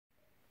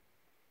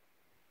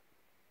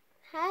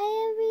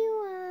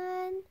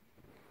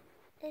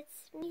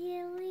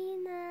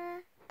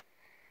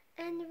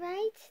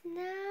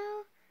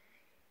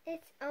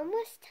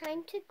it's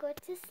time to go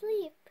to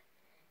sleep.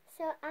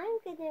 So I'm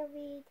gonna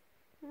read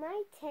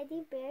my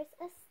teddy bears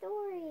a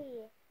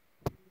story.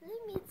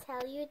 Let me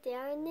tell you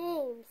their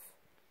names.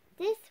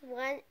 This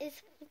one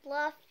is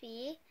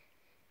Fluffy,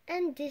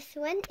 and this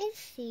one is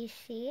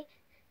Cece.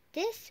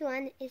 This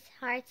one is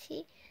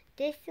Hearty.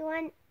 This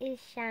one is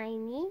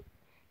Shiny,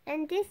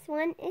 and this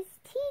one is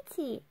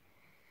Titi.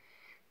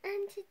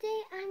 And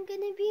today I'm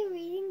gonna be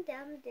reading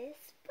them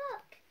this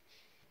book.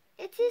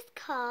 It is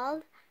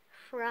called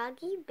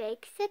Froggy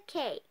Bakes a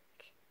Cake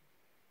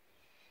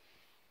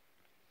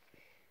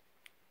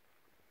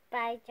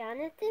by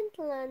Jonathan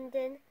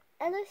London,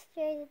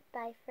 illustrated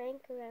by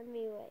Frank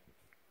Ramirez.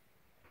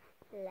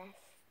 Let's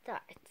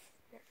start.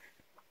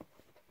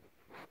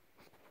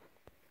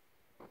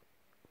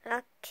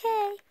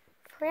 Okay,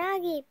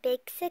 Froggy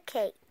bakes a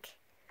cake.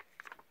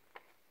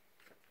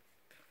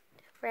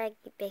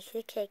 Froggy bakes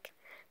a cake.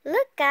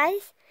 Look,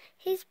 guys,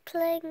 he's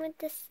playing with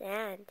the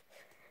sand.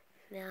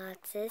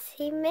 What is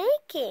he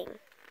making?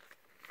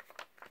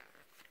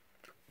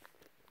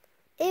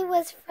 It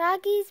was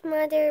Froggy's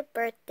mother's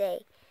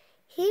birthday.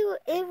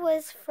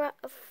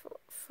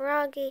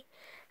 Froggy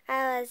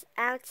was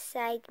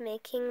outside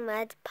making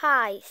mud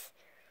pies.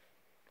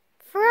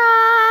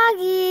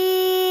 Froggy!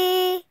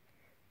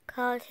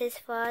 Called his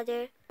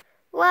father.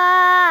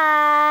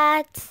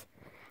 What?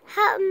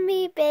 Help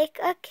me bake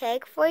a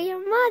cake for your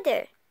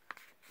mother.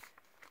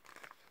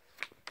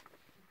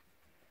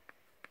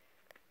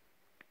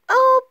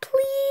 Oh,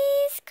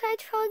 please,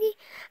 cried Froggy.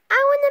 I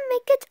want to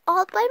make it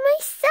all by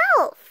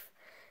myself.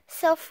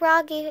 So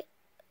Froggy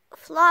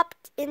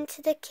flopped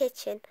into the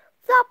kitchen.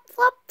 Flop,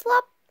 flop,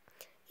 flop.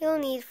 You'll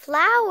need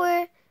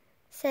flour,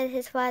 said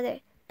his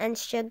father, and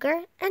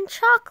sugar and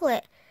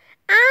chocolate.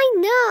 I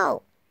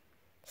know,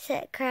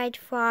 cried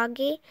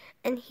Froggy,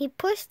 and he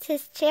pushed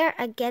his chair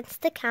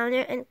against the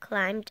counter and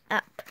climbed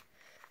up.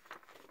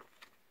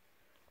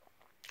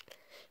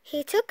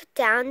 He took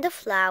down the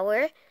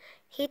flour,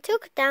 he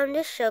took down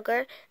the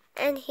sugar,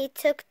 and he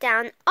took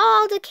down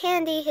all the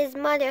candy his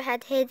mother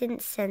had hidden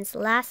since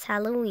last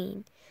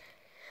Halloween.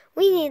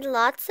 We need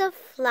lots of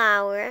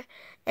flour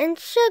and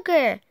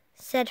sugar,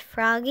 said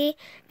Froggy,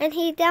 and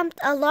he dumped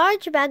a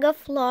large bag of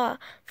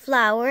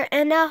flour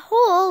and a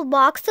whole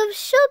box of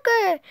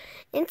sugar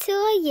into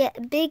a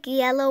big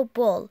yellow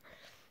bowl.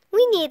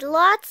 We need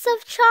lots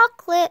of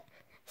chocolate,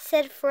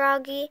 said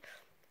Froggy,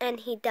 and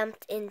he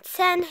dumped in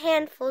 10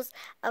 handfuls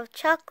of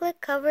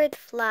chocolate-covered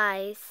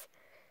flies.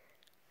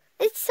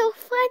 It's so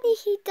funny,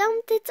 he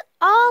dumped it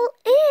all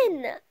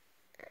in.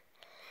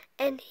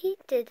 And he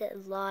did a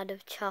lot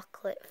of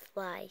chocolate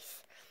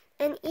flies.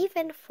 And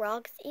even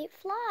frogs eat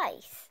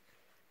flies.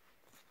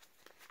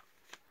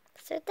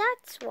 So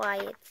that's why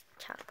it's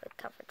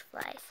chocolate-covered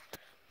flies.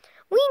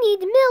 We need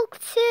milk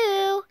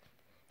too,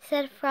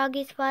 said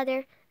Froggy's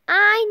father.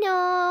 I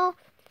know.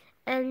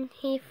 And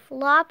he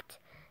flopped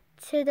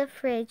to the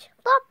fridge.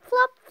 Flop,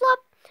 flop, flop.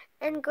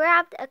 And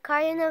grabbed a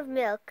carton of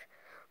milk.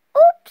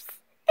 Oops!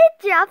 It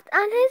dropped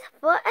on his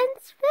foot and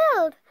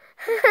spilled.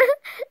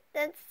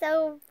 That's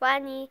so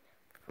funny.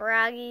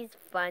 Froggy's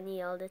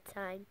funny all the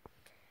time.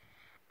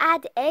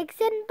 Add eggs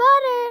and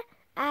butter,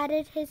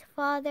 added his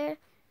father.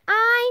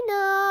 I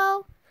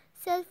know,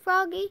 said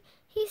Froggy.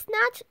 He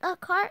snatched a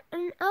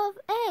carton of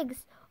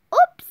eggs.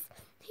 Oops!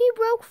 He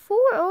broke 4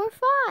 or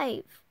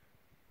 5.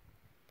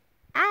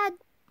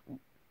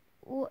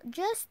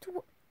 Just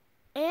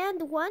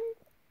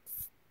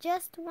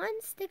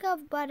one stick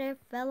of butter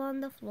fell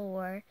on the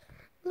floor.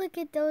 Look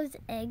at those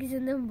eggs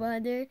and the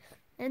butter,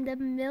 and the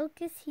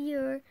milk is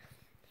here.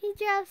 He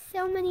dropped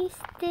so many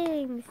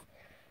things.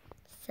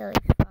 Silly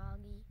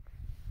Froggy.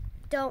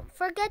 Don't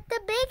forget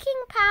the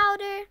baking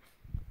powder,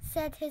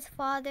 said his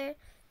father.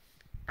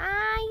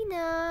 I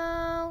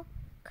know,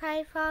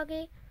 cried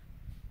Froggy.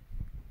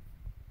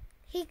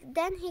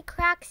 Then he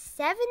cracked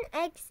 7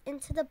 eggs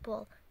into the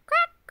bowl.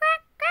 Crack,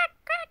 crack, crack,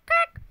 crack,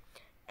 crack.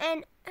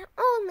 And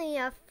only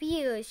a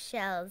few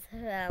shells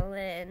fell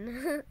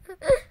in.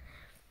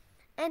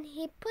 And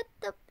he put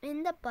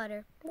in the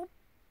butter.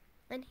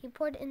 And he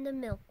poured in the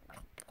milk.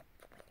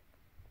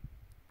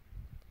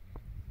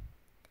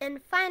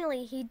 And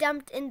finally, he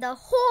dumped in the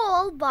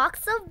whole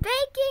box of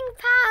baking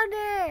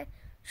powder.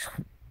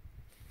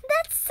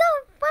 That's so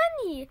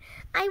funny.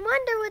 I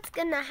wonder what's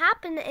gonna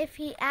happen if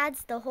he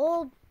adds the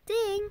whole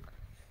thing.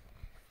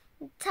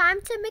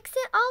 Time to mix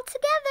it all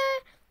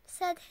together,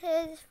 said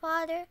his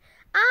father.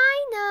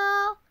 I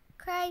know,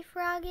 cried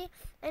Froggy,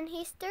 and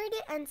he stirred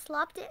it and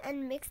slopped it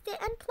and mixed it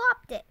and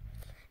plopped it.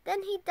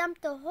 Then he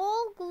dumped the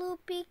whole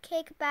gloopy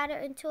cake batter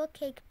into a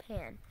cake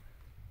pan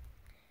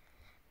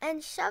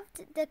and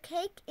shoved the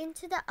cake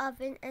into the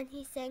oven, and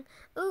he sang,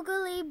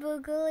 oogly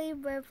boogly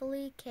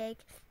burbly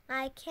cake.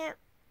 I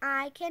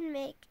can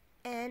make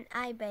and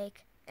I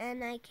bake,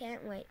 and I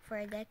can't wait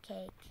for the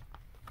cake.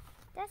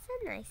 That's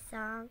a nice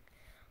song.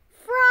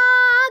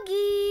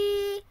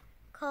 Froggy,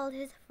 called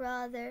his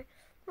father.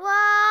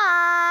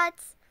 What?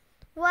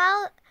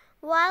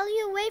 While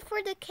you wait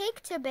for the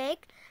cake to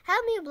bake,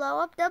 help me blow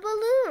up the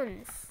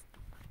balloons.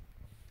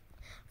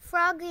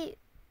 Froggy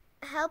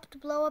helped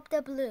blow up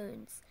the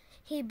balloons.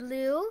 He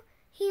blew,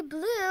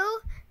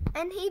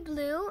 and he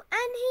blew,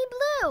 and he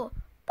blew.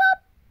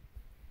 Pop!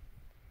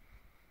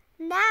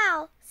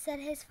 Now, said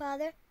his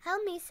father,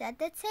 help me set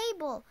the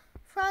table.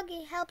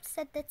 Froggy helped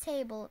set the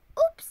table.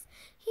 Oops!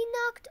 He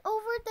knocked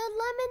over the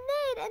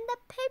lemonade and the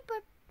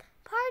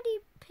party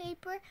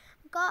paper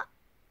got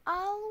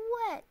all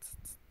wet.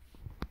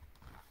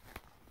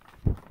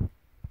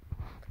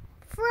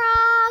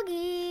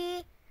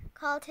 Froggy,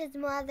 called his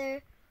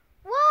mother.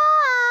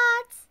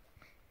 What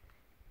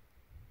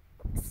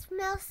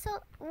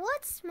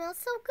smells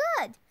so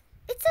good?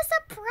 It's a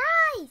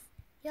surprise,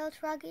 yelled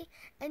Froggy,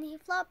 and he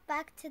flopped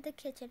back to the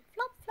kitchen.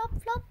 Flop,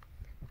 flop, flop.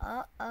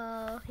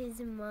 Uh-oh, his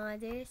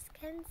mother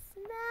can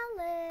smell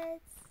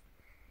it.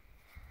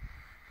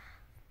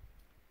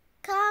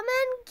 Come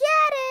and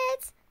get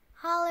it,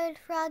 hollered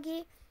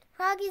Froggy.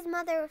 Froggy's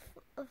mother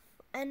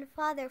and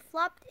father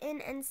flopped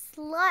in and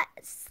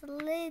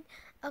slid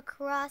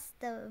across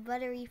the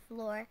buttery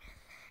floor.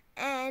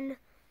 And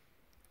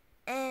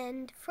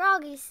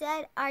Froggy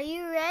said, "Are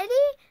you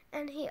ready?"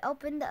 And he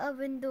opened the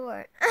oven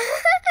door.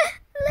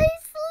 They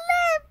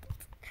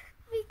slipped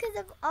because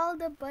of all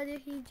the butter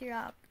he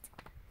dropped.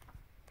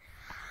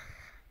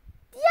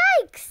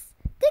 Yikes!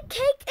 The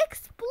cake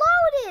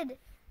exploded!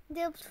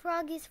 Yelped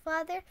Froggy's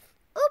father.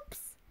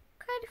 Oops!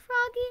 Cried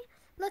Froggy,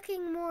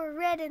 looking more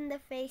red in the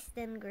face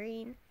than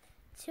green.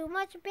 Too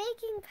much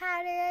baking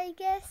powder, I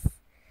guess.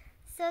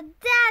 So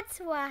that's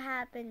what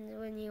happens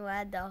when you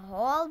add the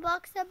whole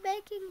box of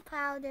baking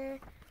powder.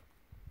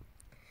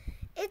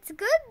 It's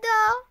good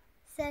though,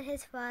 said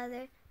his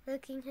father,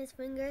 licking his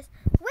fingers.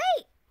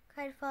 Wait,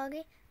 cried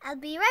Froggy. I'll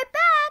be right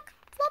back.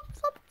 Flop,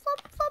 flop,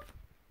 flop, flop.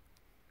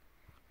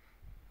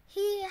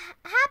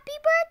 Happy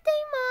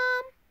birthday,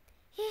 Mom,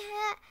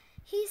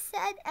 he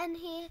said, and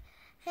he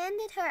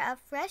handed her a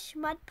fresh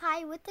mud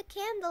pie with a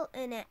candle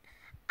in it.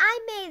 I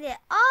made it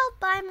all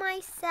by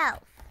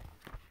myself.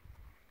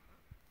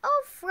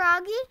 Oh,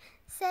 Froggy,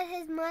 said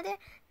his mother,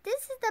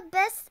 this is the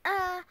best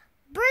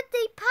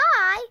birthday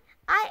pie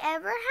I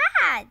ever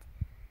had.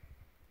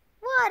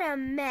 What a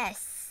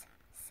mess,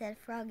 said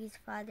Froggy's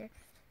father.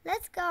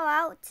 Let's go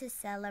out to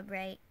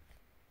celebrate.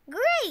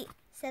 Great,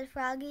 said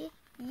Froggy.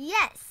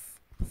 Yes,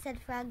 said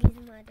Froggy's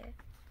mother.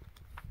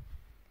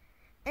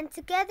 And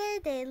together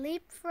they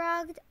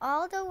leapfrogged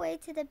all the way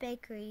to the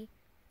bakery.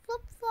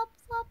 Flop, flop,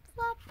 flop,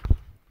 flop.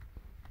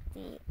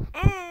 The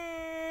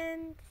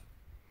end.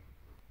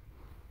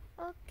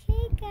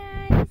 Okay,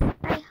 guys,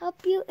 I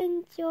hope you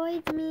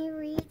enjoyed me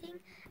reading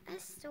a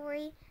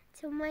story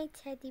to my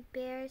teddy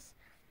bears.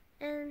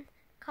 And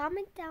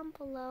comment down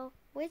below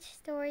which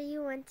story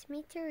you want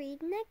me to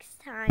read next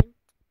time.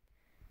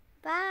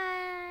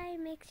 Bye.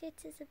 Make sure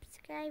to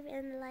subscribe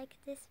and like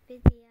this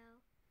video.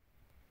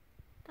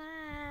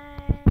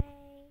 Bye.